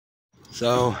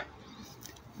So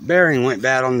bearing went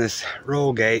bad on this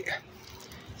roll gate.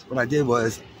 So what I did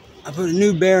was I put a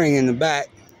new bearing in the back.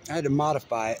 I had to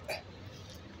modify it.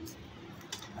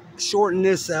 Shorten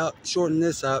this up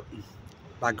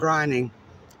by grinding,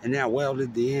 and then I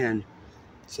welded the end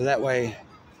so that way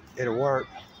it'll work.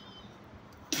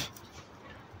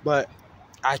 But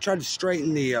I tried to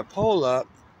straighten the pole up,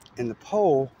 and the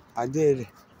pole, I did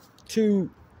 2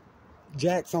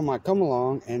 jacks on my come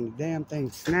along, and the damn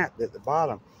thing snapped at the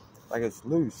bottom like it's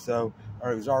loose. So,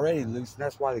 or it was already loose, and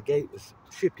that's why the gate was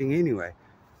shifting anyway.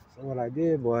 So what I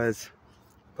did was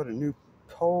put a new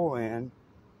pole in,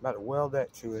 about to weld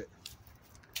that to it.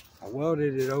 I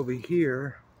welded it over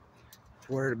here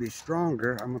to where it'll be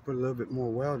stronger. I'm gonna put a little bit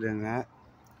more weld in that.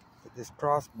 Put this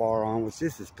crossbar on, which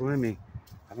this is flimmy.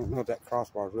 I don't know if that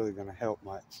crossbar is really gonna help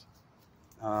much.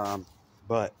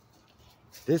 But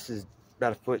this is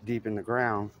about 1 foot deep in the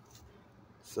ground.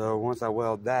 So once I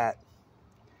weld that,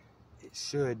 it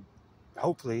should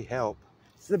hopefully help.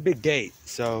 It's a big gate,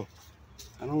 so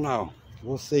I don't know.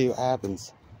 We'll see what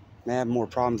happens. May have more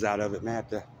problems out of it. May have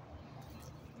to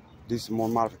do some more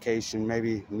modification,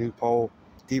 maybe new pole,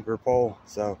 deeper pole.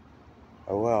 So,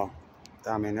 oh well.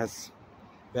 I mean, that's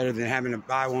better than having to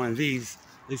buy one of these.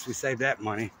 At least we save that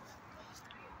money.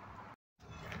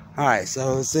 All right,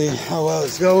 so let's see how well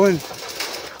it's going.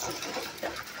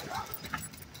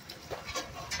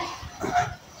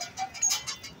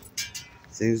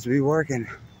 Seems to be working.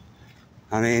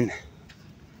 I mean,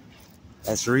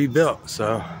 that's rebuilt,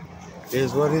 so it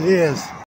is what it is.